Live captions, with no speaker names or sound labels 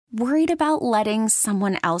Worried about letting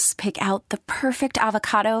someone else pick out the perfect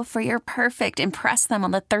avocado for your perfect impress them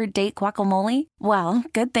on the third date guacamole? Well,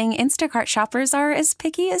 good thing Instacart shoppers are as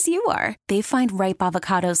picky as you are. They find ripe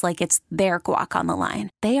avocados like it's their guac on the line.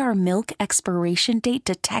 They are milk expiration date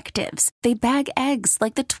detectives. They bag eggs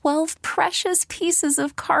like the 12 precious pieces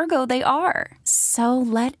of cargo they are. So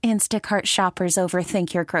let Instacart shoppers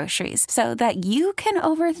overthink your groceries so that you can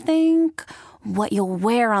overthink what you'll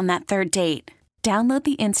wear on that third date. Download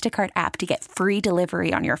the Instacart app to get free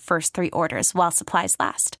delivery on your first 3 orders while supplies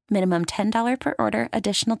last. Minimum $10 per order.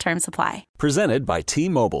 Additional terms apply. Presented by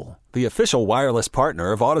T-Mobile, the official wireless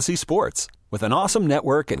partner of Odyssey Sports. With an awesome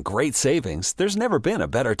network and great savings, there's never been a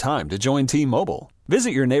better time to join T-Mobile. Visit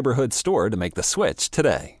your neighborhood store to make the switch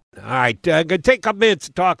today. All right, going to take a couple minutes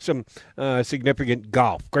to talk some significant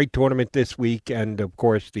golf. Great tournament this week, and, of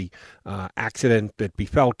course, the accident that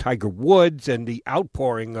befell Tiger Woods and the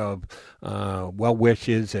outpouring of well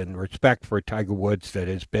wishes and respect for Tiger Woods that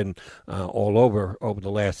has been all over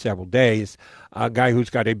the last several days. A guy who's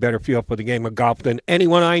got a better feel for the game of golf than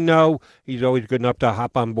anyone I know. He's always good enough to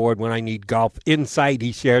hop on board when I need golf insight.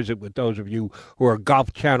 He shares it with those of you who are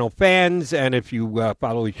Golf Channel fans, and if you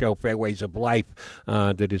follow his show, Fairways of Life,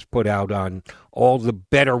 that is put out on all the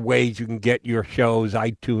better ways you can get your shows,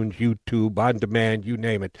 iTunes, YouTube, on demand, you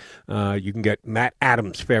name it. You can get Matt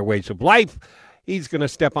Adams' Fairways of Life. He's going to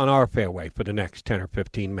step on our fairway for the next 10 or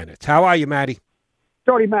 15 minutes. How are you, Matty?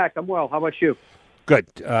 Jody Mac, I'm well. How about you? Good.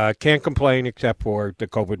 Can't complain except for the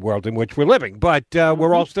COVID world in which we're living. But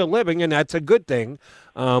we're all still living, and that's a good thing,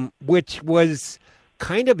 which was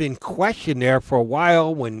kind of in question there for a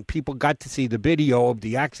while when people got to see the video of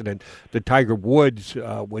the accident that Tiger Woods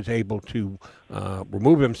was able to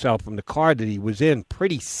remove himself from the car that he was in.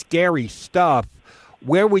 Pretty scary stuff.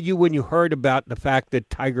 Where were you when you heard about the fact that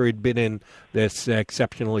Tiger had been in this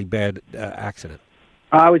exceptionally bad accident?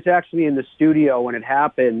 I was actually in the studio when it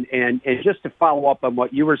happened, and just to follow up on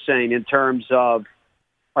what you were saying in terms of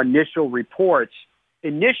initial reports,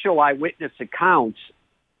 initial eyewitness accounts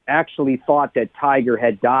actually thought that Tiger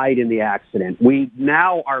had died in the accident. We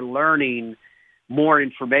now are learning more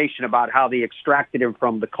information about how they extracted him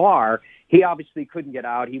from the car. He obviously couldn't get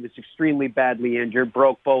out. He was extremely badly injured,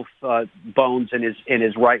 broke both bones in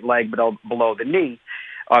his right leg below the knee.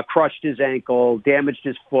 Crushed his ankle, damaged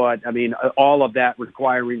his foot. I mean, all of that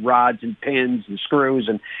requiring rods and pins and screws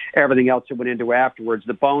and everything else that went into afterwards.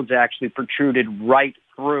 The bones actually protruded right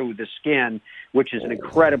through the skin, which is an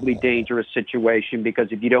incredibly dangerous situation because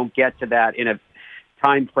if you don't get to that in a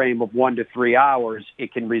time frame of 1 to 3 hours,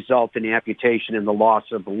 it can result in amputation and the loss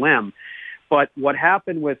of the limb. But what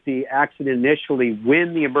happened with the accident initially,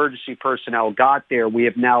 when the emergency personnel got there, we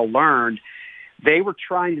have now learned they were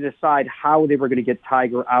trying to decide how they were going to get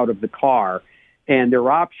Tiger out of the car. And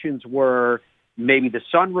their options were maybe the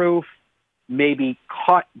sunroof, maybe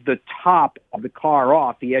cut the top of the car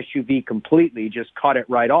off, the SUV completely, just cut it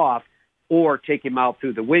right off, or take him out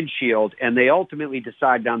through the windshield. And they ultimately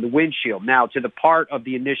decided on the windshield. Now, to the part of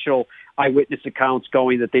the initial eyewitness accounts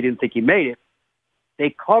going that they didn't think he made it,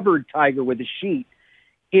 they covered Tiger with a sheet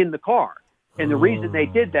in the car. And the reason they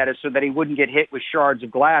did that is so that he wouldn't get hit with shards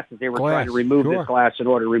of glass as they were trying to remove this glass in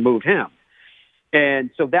order to remove him. And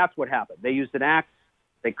so that's what happened. They used an axe.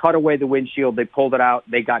 They cut away the windshield. They pulled it out.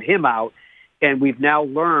 They got him out. And we've now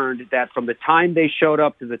learned that from the time they showed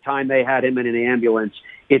up to the time they had him in an ambulance,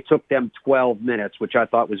 it took them 12 minutes, which I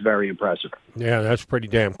thought was very impressive. Yeah, that's pretty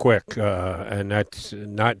damn quick, and that's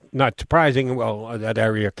not surprising. Well, that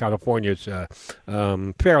area of California is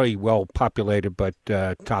fairly well populated, but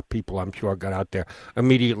top people, I'm sure, got out there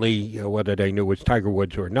immediately, whether they knew it was Tiger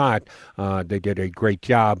Woods or not. They did a great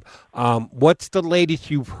job. What's the latest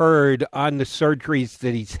you've heard on the surgeries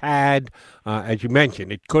that he's had? As you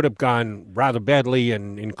mentioned, it could have gone rather badly,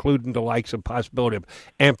 and including the likes of possibility of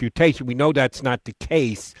amputation. We know that's not the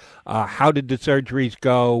case. How did the surgeries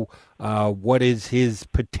go? What is his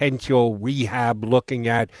potential rehab looking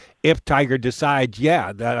at if Tiger decides,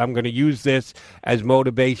 that I'm going to use this as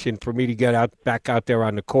motivation for me to get back out there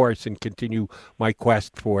on the course and continue my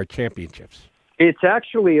quest for championships? It's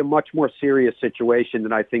actually a much more serious situation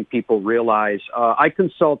than I think people realize. I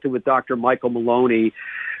consulted with Dr. Michael Maloney,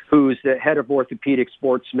 who's the head of orthopedic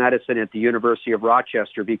sports medicine at the University of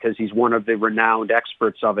Rochester, because he's one of the renowned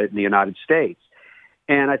experts of it in the United States.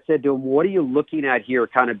 And I said to him, what are you looking at here,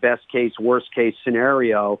 kind of best case, worst case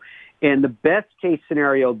scenario? And the best case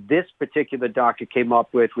scenario this particular doctor came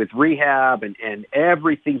up with rehab and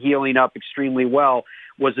everything healing up extremely well,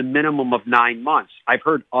 was a minimum of 9 months. I've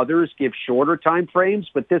heard others give shorter time frames,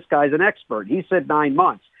 but this guy's an expert. He said 9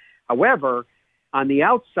 months. However, On the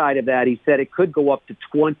outside of that, he said it could go up to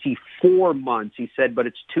 24 months. He said, but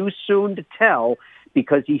it's too soon to tell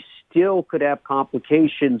because he still could have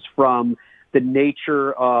complications from the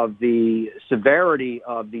nature of the severity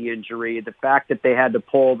of the injury, the fact that they had to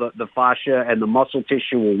pull the fascia and the muscle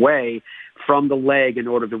tissue away from the leg in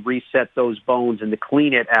order to reset those bones and to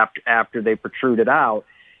clean it after they protruded out.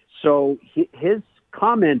 So his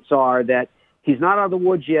comments are that he's not out of the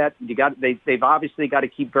woods yet. They've obviously got to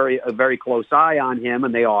keep a very close eye on him,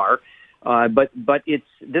 and they are. But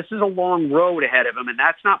this is a long road ahead of him, and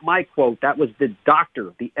that's not my quote. That was the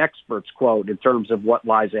doctor, the expert's quote in terms of what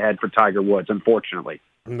lies ahead for Tiger Woods, unfortunately.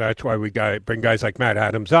 And that's why we got bring guys like Matt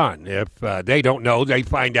Adams on. If they don't know, they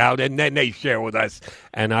find out, and then they share with us.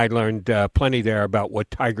 And I learned plenty there about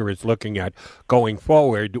what Tiger is looking at going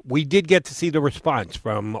forward. We did get to see the response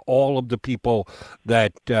from all of the people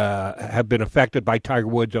that have been affected by Tiger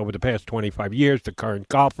Woods over the past 25 years, the current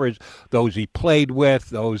golfers, those he played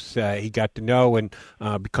with, those he got to know and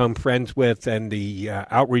become friends with, and the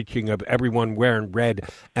outreaching of everyone wearing red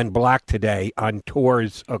and black today on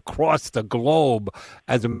tours across the globe.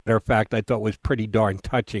 As a matter of fact, I thought was pretty darn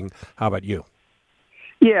touching. How about you?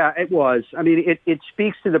 Yeah, it was. I mean, it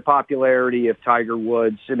speaks to the popularity of Tiger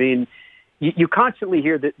Woods. I mean, you constantly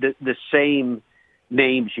hear the same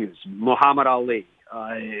names used: Muhammad Ali,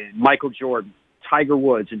 Michael Jordan, Tiger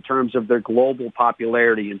Woods, in terms of their global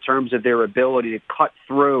popularity, in terms of their ability to cut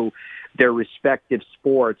through their respective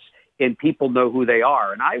sports, and people know who they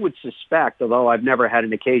are. And I would suspect, although I've never had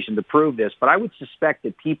an occasion to prove this, but I would suspect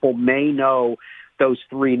that people may know those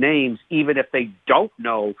three names, even if they don't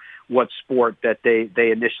know what sport that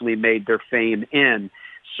they initially made their fame in.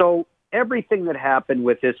 So everything that happened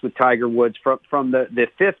with Tiger Woods, from the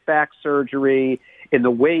fifth back surgery, in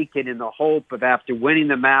the wake and in the hope of after winning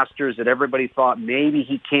the Masters that everybody thought maybe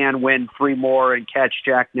he can win three more and catch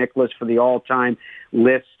Jack Nicklaus for the all-time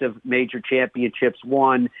list of major championships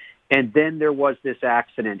won. And then there was this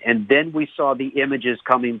accident. And then we saw the images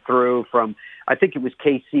coming through from, I think it was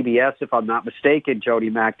KCBS, if I'm not mistaken, Jody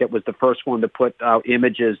Mack, that was the first one to put out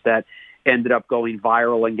images that ended up going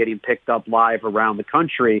viral and getting picked up live around the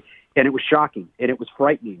country. And it was shocking, and it was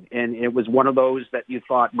frightening. And it was one of those that you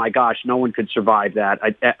thought, my gosh, no one could survive that.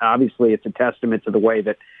 Obviously, it's a testament to the way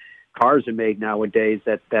that cars are made nowadays,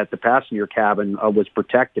 that the passenger cabin was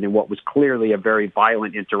protected in what was clearly a very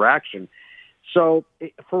violent interaction. So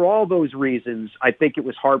for all those reasons, I think it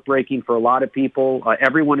was heartbreaking for a lot of people.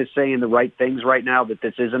 Everyone is saying the right things right now, that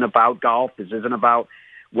this isn't about golf. This isn't about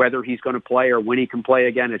whether he's going to play or when he can play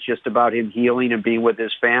again. It's just about him healing and being with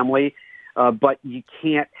his family. But you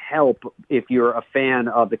can't help, if you're a fan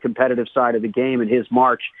of the competitive side of the game and his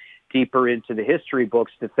march deeper into the history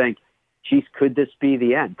books, to think, geez, could this be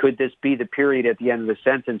the end? Could this be the period at the end of the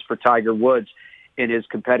sentence for Tiger Woods in his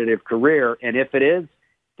competitive career? And if it is,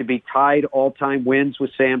 to be tied all-time wins with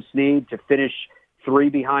Sam Snead, to finish 3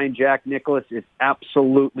 behind Jack Nicklaus, is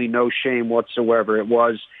absolutely no shame whatsoever. It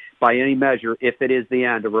was, by any measure, if it is the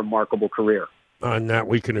end, a remarkable career. On that,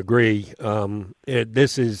 we can agree.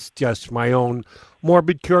 This is just my own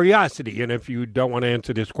morbid curiosity, and if you don't want to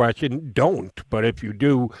answer this question, don't. But if you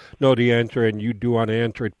do know the answer and you do want to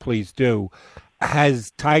answer it, please do. Has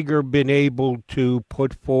Tiger been able to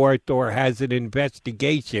put forth, or has an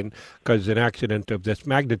investigation, because an accident of this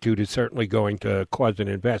magnitude is certainly going to cause an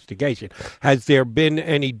investigation, has there been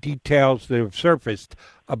any details that have surfaced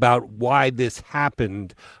about why this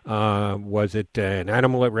happened? Was it an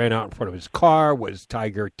animal that ran out in front of his car? Was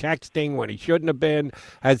Tiger texting when he shouldn't have been?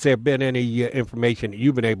 Has there been any information that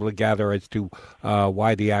you've been able to gather as to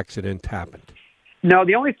why the accident happened? No,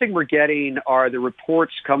 the only thing we're getting are the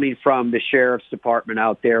reports coming from the sheriff's department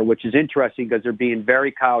out there, which is interesting because they're being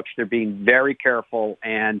very couched, they're being very careful,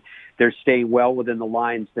 and they're staying well within the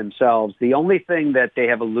lines themselves. The only thing that they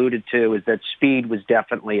have alluded to is that speed was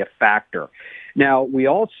definitely a factor. Now, we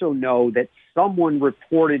also know that someone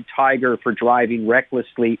reported Tiger for driving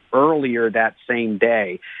recklessly earlier that same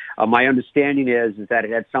day. My understanding is that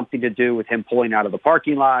it had something to do with him pulling out of the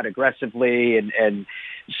parking lot aggressively, and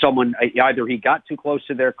someone, either he got too close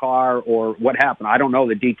to their car or what happened. I don't know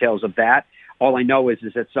the details of that. All I know is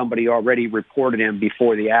that somebody already reported him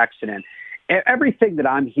before the accident. Everything that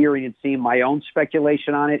I'm hearing and seeing, my own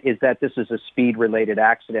speculation on it, is that this is a speed-related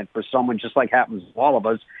accident for someone, just like happens to all of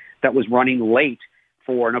us, that was running late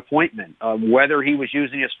for an appointment. Whether he was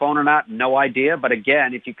using his phone or not, no idea. But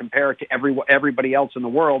again, if you compare it to everybody else in the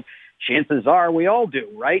world, chances are we all do,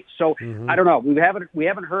 right? So I don't know. We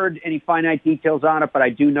haven't heard any finite details on it, but I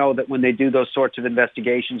do know that when they do those sorts of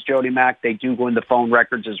investigations, Jody Mack, they do go into phone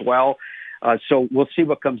records as well. So we'll see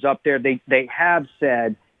what comes up there. They have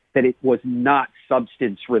said that it was not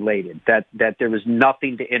substance related, that there was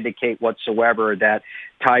nothing to indicate whatsoever that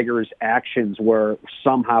Tiger's actions were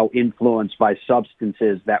somehow influenced by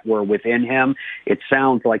substances that were within him. It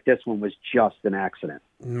sounds like this one was just an accident.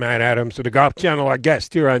 Matt Adams of the Golf Channel, our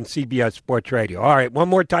guest here on CBS Sports Radio. All right, one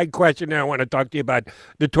more tight question now. I want to talk to you about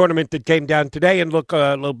the tournament that came down today and look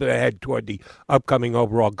a little bit ahead toward the upcoming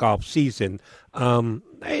overall golf season.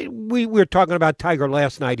 We were talking about Tiger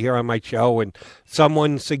last night here on my show, and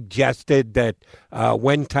someone suggested that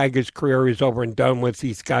when Tiger's career is over and done with,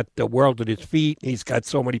 he's got the world at his feet. He's got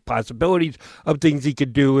so many possibilities of things he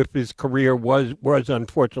could do if his career was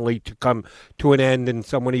unfortunately to come to an end, and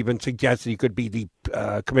someone even suggested he could be the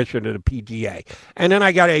commissioner of the PGA. And then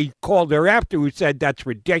I got a call thereafter who said that's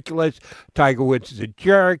ridiculous. Tiger Woods is a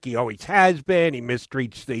jerk. He always has been. He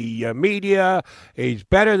mistreats the media. He's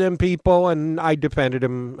better than people, and I defended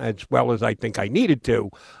him as well as I think I needed to.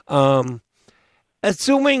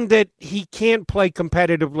 Assuming that he can't play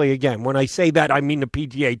competitively again. When I say that, I mean the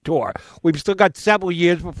PGA Tour. We've still got several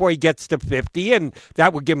years before he gets to 50, and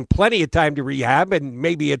that would give him plenty of time to rehab, and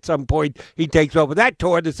maybe at some point he takes over that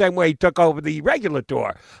tour the same way he took over the regular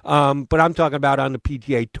tour. But I'm talking about on the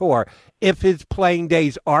PGA Tour. If his playing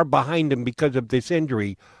days are behind him because of this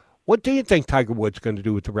injury, what do you think Tiger Woods is going to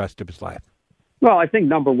do with the rest of his life? Well, I think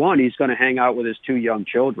number one, he's going to hang out with his two young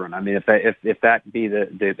children. I mean, if that be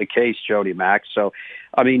the case, Jody Max. So,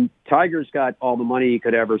 I mean, Tiger's got all the money he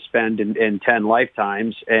could ever spend in 10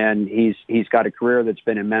 lifetimes, and he's got a career that's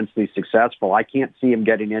been immensely successful. I can't see him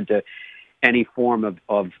getting into any form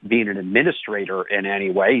of being an administrator in any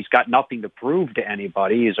way. He's got nothing to prove to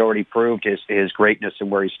anybody. He's already proved his greatness and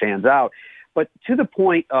where he stands out. But to the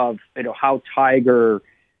point of how Tiger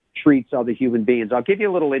treats other human beings. I'll give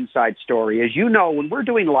you a little inside story. As you know, when we're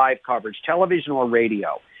doing live coverage, television or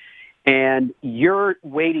radio, and you're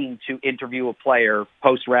waiting to interview a player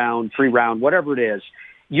post-round, pre-round, whatever it is,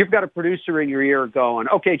 you've got a producer in your ear going,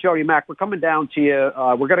 okay, Jody Mack, we're coming down to you.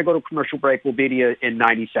 We're going to go to a commercial break. We'll be to you in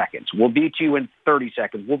 90 seconds. We'll be to you in 30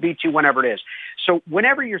 seconds. We'll be to you whenever it is. So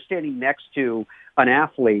whenever you're standing next to an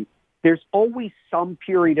athlete, there's always some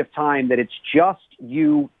period of time that it's just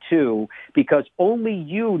you two, because only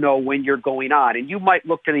you know when you're going on. And you might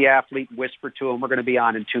look to the athlete and whisper to him, we're going to be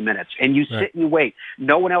on in 2 minutes. And you sit and you wait.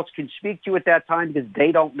 No one else can speak to you at that time because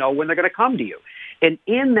they don't know when they're going to come to you. And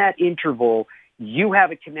in that interval, you have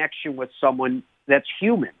a connection with someone that's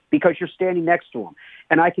human because you're standing next to him.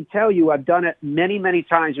 And I can tell you, I've done it many, many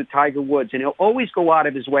times with Tiger Woods, and he'll always go out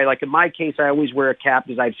of his way. Like in my case, I always wear a cap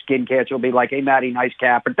because I have skin cancer. He'll be like, hey, Matty, nice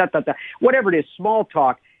cap, or whatever it is, small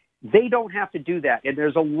talk. They don't have to do that. And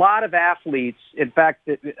there's a lot of athletes, in fact,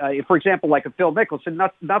 that, for example, like a Phil Mickelson,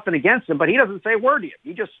 nothing against him, but he doesn't say a word to you.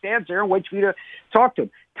 He just stands there and waits for you to talk to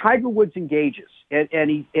him. Tiger Woods engages,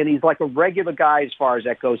 and he's like a regular guy as far as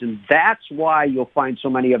that goes. And that's why you'll find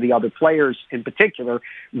so many of the other players in particular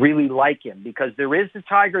really like him, because there is the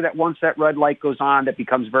Tiger that once that red light goes on that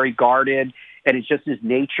becomes very guarded, and it's just his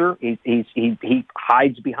nature. He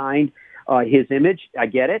hides behind his image. I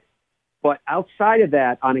get it. But outside of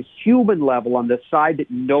that, on a human level, on the side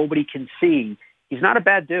that nobody can see, he's not a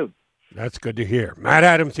bad dude. That's good to hear. Matt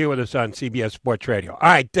Adams here with us on CBS Sports Radio. All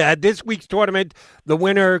right, this week's tournament, the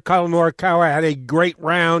winner, Colin Morikawa, had a great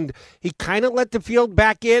round. He kind of let the field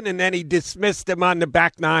back in, and then he dismissed them on the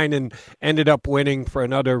back nine and ended up winning for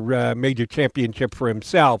another major championship for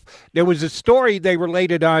himself. There was a story they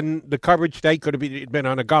related on the coverage today, could have been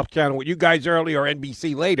on a Golf Channel with you guys earlier or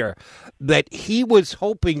NBC later, that he was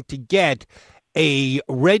hoping to get a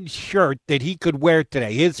red shirt that he could wear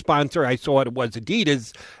today. His sponsor, I saw it was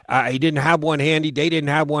Adidas. He didn't have one handy. They didn't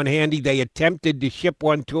have one handy. They attempted to ship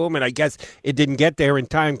one to him, and I guess it didn't get there in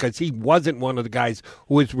time because he wasn't one of the guys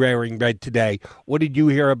who was wearing red today. What did you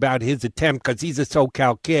hear about his attempt? Because he's a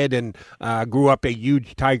SoCal kid and grew up a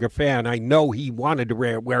huge Tiger fan. I know he wanted to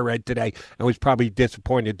wear red today and was probably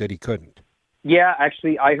disappointed that he couldn't. Yeah,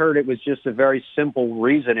 actually, I heard it was just a very simple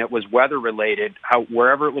reason. It was weather-related.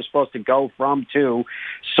 Wherever it was supposed to go from to,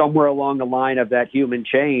 somewhere along the line of that human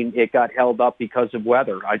chain, it got held up because of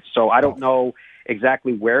weather. So I don't know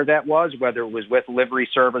exactly where that was, whether it was with livery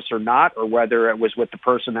service or not, or whether it was with the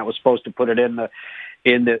person that was supposed to put it in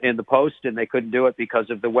the post and they couldn't do it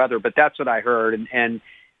because of the weather. But that's what I heard, and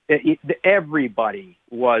everybody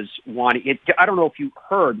was wanting it. I don't know if you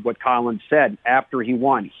heard what Colin said after he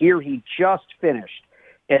won. Here he just finished,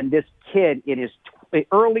 and this kid in his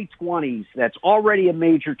early 20s that's already a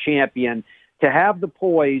major champion, to have the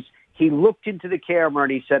poise, he looked into the camera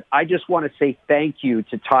and he said, I just want to say thank you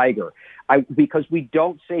to Tiger. because we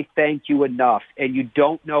don't say thank you enough, and you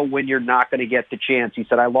don't know when you're not going to get the chance. He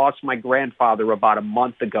said, I lost my grandfather about a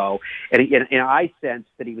month ago, and I sensed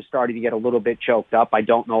that he was starting to get a little bit choked up. I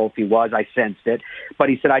don't know if he was. I sensed it. But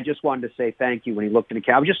he said, I just wanted to say thank you when he looked in the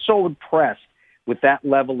camera. I was just so impressed with that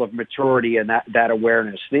level of maturity and that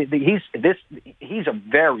awareness. He's a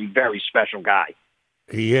very, very special guy.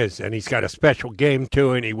 He is, and he's got a special game,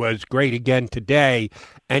 too, and he was great again today.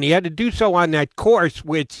 And he had to do so on that course,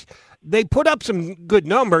 which they put up some good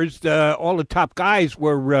numbers. All the top guys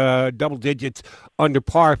were double digits under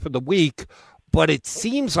par for the week, but it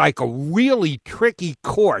seems like a really tricky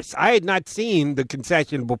course. I had not seen the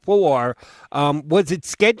concession before. Was it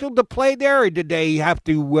scheduled to play there, or did they have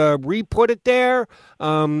to re-put it there?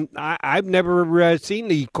 I've never seen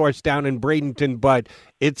the course down in Bradenton, but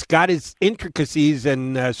it's got its intricacies,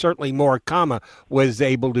 and certainly Morikawa was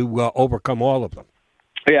able to overcome all of them.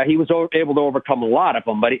 Yeah, he was able to overcome a lot of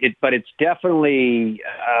them, but it's definitely.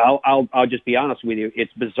 I'll just be honest with you.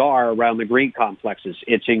 It's bizarre around the green complexes.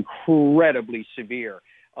 It's incredibly severe.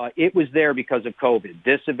 It was there because of COVID.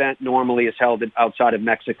 This event normally is held outside of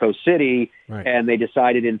Mexico City, right. And they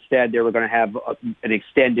decided instead they were going to have an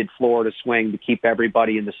extended Florida swing to keep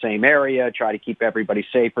everybody in the same area, try to keep everybody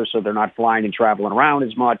safer so they're not flying and traveling around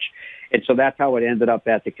as much. And so that's how it ended up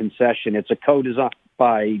at the concession. It's a co-design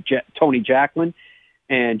by Tony Jacklin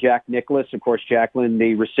and Jack Nicklaus. Of course, Jacklin,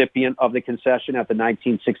 the recipient of the concession at the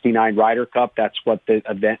 1969 Ryder Cup. That's what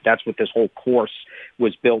this whole course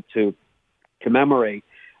was built to commemorate.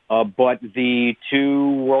 But the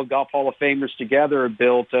two World Golf Hall of Famers together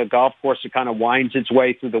built a golf course that kind of winds its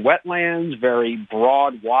way through the wetlands, very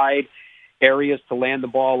broad, wide areas to land the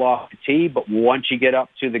ball off the tee. But once you get up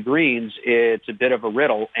to the greens, it's a bit of a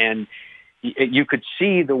riddle. And you could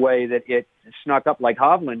see the way that it snuck up. Like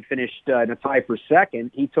Hovland finished in a tie for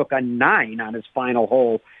second. He took a 9 on his final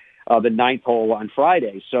hole, the 9th hole on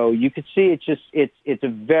Friday. So you could see it's a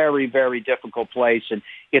very, very difficult place, and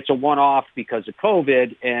it's a one-off because of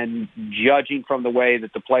COVID. And judging from the way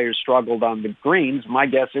that the players struggled on the greens, my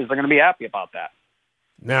guess is they're going to be happy about that.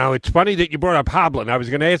 Now, it's funny that you brought up Hovland. I was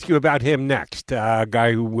going to ask you about him next. A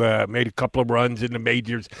guy who made a couple of runs in the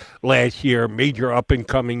majors last year, major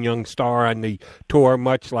up-and-coming young star on the tour,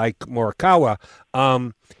 much like Morikawa.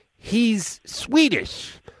 He's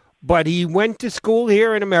Swedish, but he went to school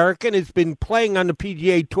here in America and has been playing on the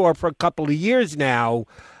PGA Tour for a couple of years now.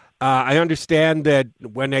 I understand that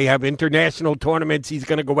when they have international tournaments, he's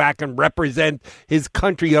going to go back and represent his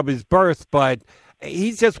country of his birth, but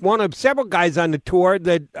he's just one of several guys on the tour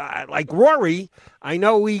that, like Rory, I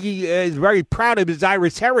know he is very proud of his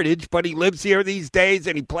Irish heritage, but he lives here these days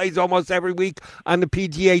and he plays almost every week on the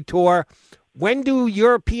PGA Tour. When do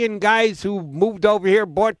European guys who moved over here,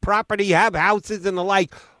 bought property, have houses and the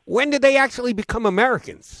like, when do they actually become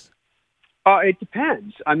Americans? It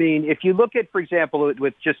depends. I mean, if you look at, for example,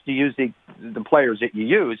 with just to use the players that you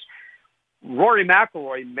use, Rory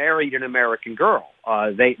McIlroy married an American girl.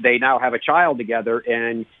 They now have a child together,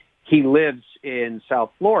 and he lives in South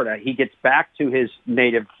Florida. He gets back to his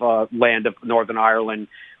native land of Northern Ireland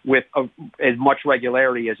with as much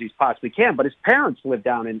regularity as he possibly can. But his parents live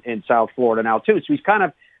down in South Florida now too, so he's kind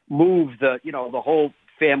of moved the whole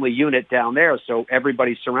family unit down there. So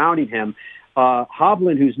everybody's surrounding him.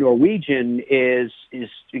 Hovland, who's Norwegian,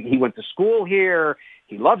 he went to school here.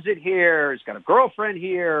 He loves it here. He's got a girlfriend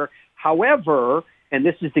here. However, and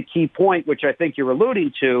this is the key point, which I think you're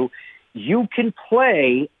alluding to, you can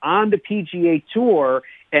play on the PGA Tour,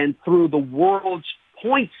 and through the world's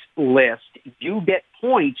points list, you get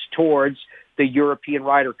points towards the European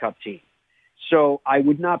Ryder Cup team. So I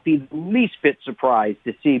would not be the least bit surprised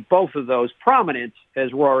to see both of those prominent,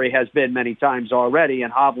 as Rory has been many times already,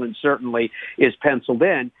 and Hovland certainly is penciled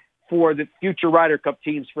in, for the future Ryder Cup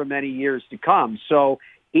teams for many years to come. So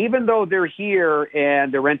even though they're here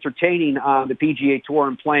and they're entertaining on the PGA Tour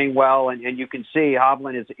and playing well, and you can see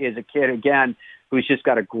Hovland is a kid, again, who's just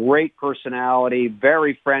got a great personality,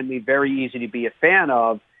 very friendly, very easy to be a fan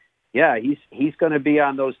of. Yeah, he's going to be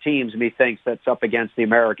on those teams, methinks, that's up against the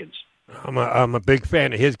Americans. I'm a big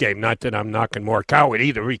fan of his game. Not that I'm knocking Morikawa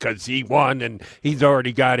either, because he won and he's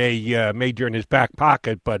already got a major in his back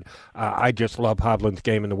pocket. But I just love Hovland's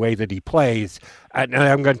game and the way that he plays. And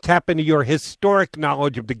I'm going to tap into your historic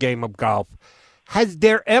knowledge of the game of golf. Has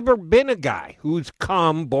there ever been a guy who's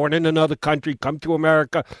born in another country, come to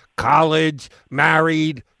America, college,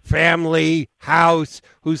 married, family, house,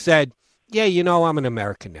 who said, yeah, I'm an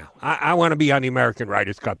American now. I want to be on the American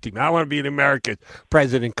Riders Cup team. I want to be an American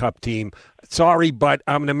President Cup team. Sorry, but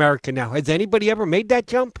I'm an American now. Has anybody ever made that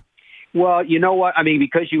jump? Well, you know what? I mean,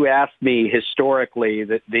 because you asked me historically,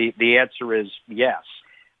 the answer is yes.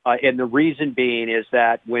 And the reason being is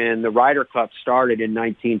that when the Ryder Cup started in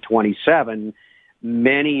 1927,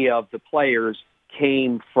 many of the players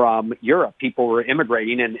came from Europe. People were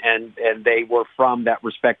immigrating, and they were from that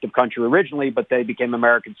respective country originally, but they became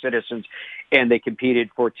American citizens, and they competed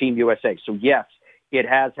for Team USA. So yes, it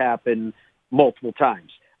has happened multiple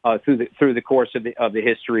times through the course of the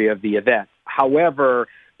history of the event. However,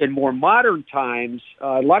 in more modern times,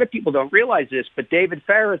 a lot of people don't realize this, but David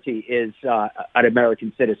Faraty is an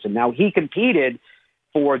American citizen. Now, he competed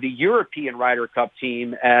for the European Ryder Cup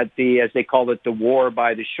team at the, as they call it, the War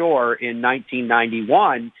by the Shore in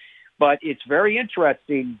 1991. But it's very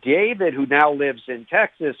interesting. David, who now lives in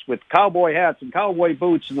Texas with cowboy hats and cowboy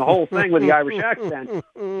boots and the whole thing with the Irish accent,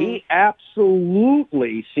 he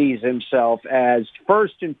absolutely sees himself as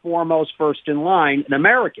first and foremost, first in line, an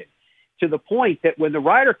American. To the point that when the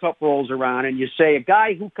Ryder Cup rolls around and you say a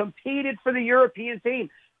guy who competed for the European team,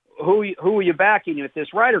 who are you backing at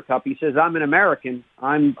this Ryder Cup? He says, I'm an American.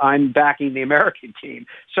 I'm backing the American team.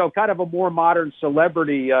 So kind of a more modern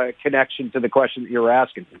celebrity connection to the question that you're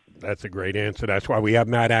asking. That's a great answer. That's why we have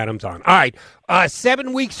Matt Adams on. All right,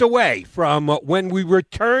 7 weeks away from when we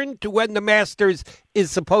return to when the Masters is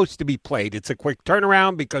supposed to be played. It's a quick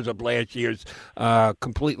turnaround because of last year's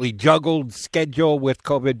completely juggled schedule with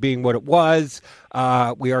COVID being what it was.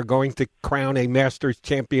 We are going to crown a Masters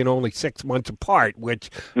champion only 6 months apart, which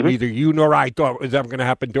neither you nor I thought was ever going to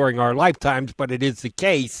happen during our lifetimes, but it is the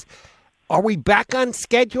case. Are we back on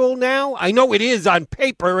schedule now? I know it is on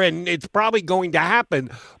paper, and it's probably going to happen,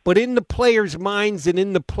 but in the players' minds and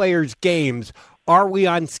in the players' games, are we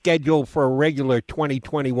on schedule for a regular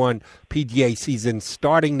 2021 PGA season,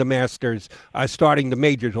 starting the Masters, starting the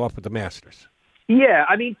majors off with the Masters? Yeah,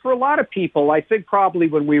 I mean, for a lot of people, I think probably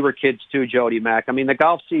when we were kids too, Jody Mack, I mean, the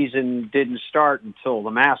golf season didn't start until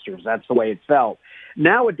the Masters. That's the way it felt.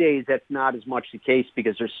 Nowadays, that's not as much the case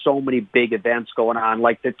because there's so many big events going on.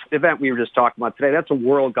 Like the event we were just talking about today, that's a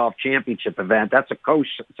World Golf Championship event. That's a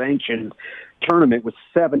co-sanctioned tournament with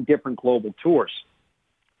 7 different global tours.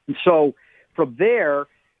 And so from there,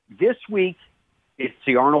 this week, it's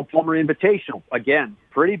the Arnold Palmer Invitational. Again,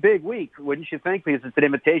 pretty big week, wouldn't you think? Because it's an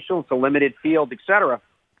invitational, it's a limited field, etc.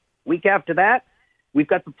 Week after that, we've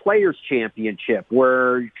got the Players' Championship,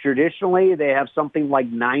 where traditionally they have something like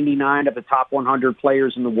 99 of the top 100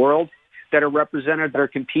 players in the world that are represented, that are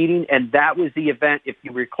competing. And that was the event, if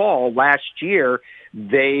you recall, last year,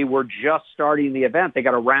 they were just starting the event. They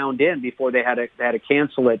got a round in before they had to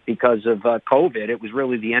cancel it because of COVID. It was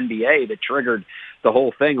really the NBA that triggered the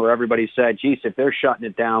whole thing, where everybody said, geez, if they're shutting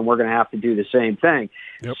it down, we're going to have to do the same thing.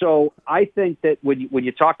 Yep. So I think that when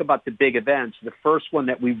you talk about the big events, the first one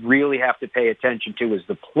that we really have to pay attention to is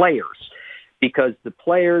the Players, because the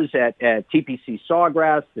Players at TPC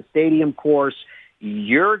Sawgrass, the stadium course,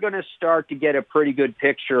 you're going to start to get a pretty good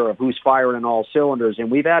picture of who's firing on all cylinders.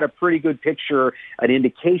 And we've had a pretty good picture, an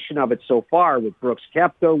indication of it so far, with Brooks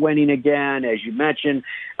Koepka winning again, as you mentioned,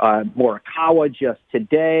 Morikawa just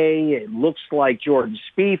today. It looks like Jordan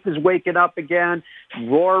Spieth is waking up again.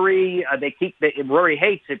 Rory, Rory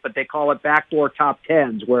hates it, but they call it backdoor top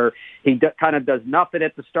tens, where he kind of does nothing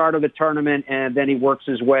at the start of the tournament, and then he works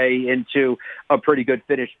his way into a pretty good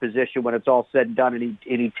finished position when it's all said and done, and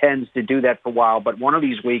he tends to do that for a while. But one of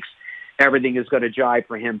these weeks, everything is going to jive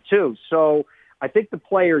for him too. So I think the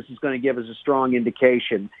Players is going to give us a strong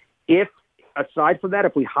indication. If, aside from that,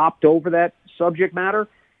 if we hopped over that subject matter,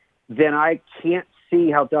 then I can't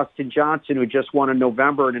see how Dustin Johnson, who just won in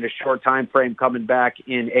November and in a short time frame coming back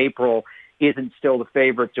in April, isn't still the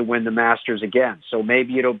favorite to win the Masters again. So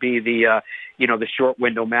maybe it'll be the short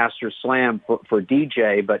window Masters Slam for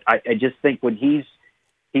DJ. But I just think when he's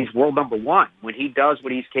world number one, when he does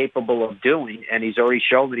what he's capable of doing, and he's already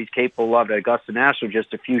shown that he's capable of at Augusta National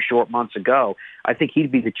just a few short months ago, I think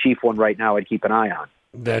he'd be the chief one right now I'd keep an eye on.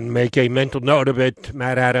 Then make a mental note of it.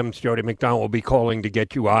 Matt Adams, Jody McDonald will be calling to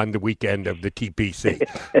get you on the weekend of the TPC.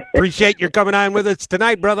 Appreciate your coming on with us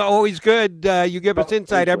tonight, brother. Always good. You give us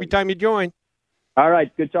insight every time you join. All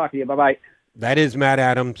right. Good talking to you. Bye-bye. That is Matt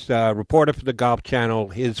Adams, reporter for the Golf Channel.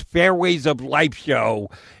 His Fairways of Life show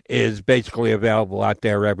is basically available out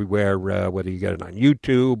there everywhere, whether you get it on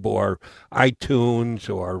YouTube or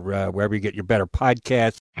iTunes or wherever you get your better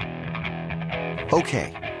podcasts.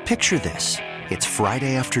 Okay, picture this. It's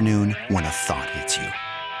Friday afternoon when a thought hits you.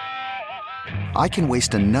 I can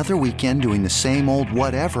waste another weekend doing the same old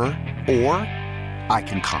whatever, or I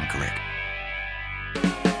can conquer it.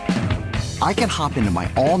 I can hop into my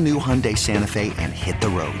all-new Hyundai Santa Fe and hit the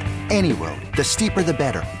road. Any road. The steeper, the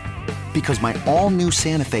better. Because my all-new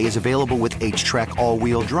Santa Fe is available with H-Track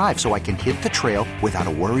all-wheel drive, so I can hit the trail without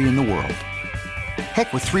a worry in the world.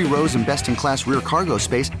 Heck, with 3 rows and best-in-class rear cargo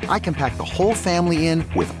space, I can pack the whole family in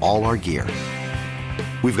with all our gear.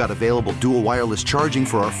 We've got available dual wireless charging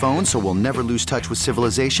for our phones, so we'll never lose touch with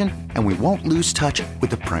civilization, and we won't lose touch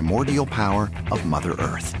with the primordial power of Mother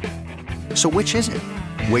Earth. So which is it?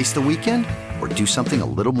 Waste the weekend or do something a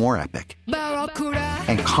little more epic?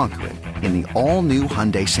 And conquer it in the all-new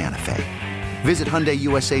Hyundai Santa Fe. Visit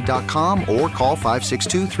HyundaiUSA.com or call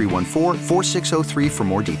 562-314-4603 for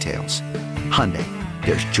more details. Hyundai,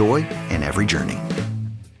 there's joy in every journey.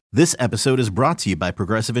 This episode is brought to you by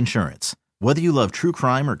Progressive Insurance. Whether you love true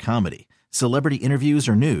crime or comedy, celebrity interviews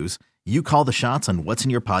or news, you call the shots on what's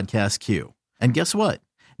in your podcast queue. And guess what?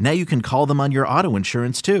 Now you can call them on your auto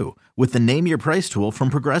insurance too with the Name Your Price tool from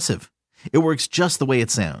Progressive. It works just the way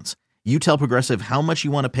it sounds. You tell Progressive how much you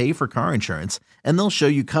want to pay for car insurance, and they'll show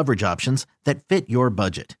you coverage options that fit your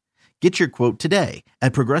budget. Get your quote today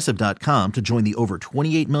at Progressive.com to join the over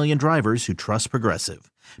 28 million drivers who trust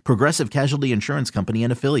Progressive. Progressive Casualty Insurance Company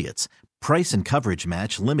and Affiliates. Price and coverage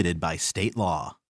match limited by state law.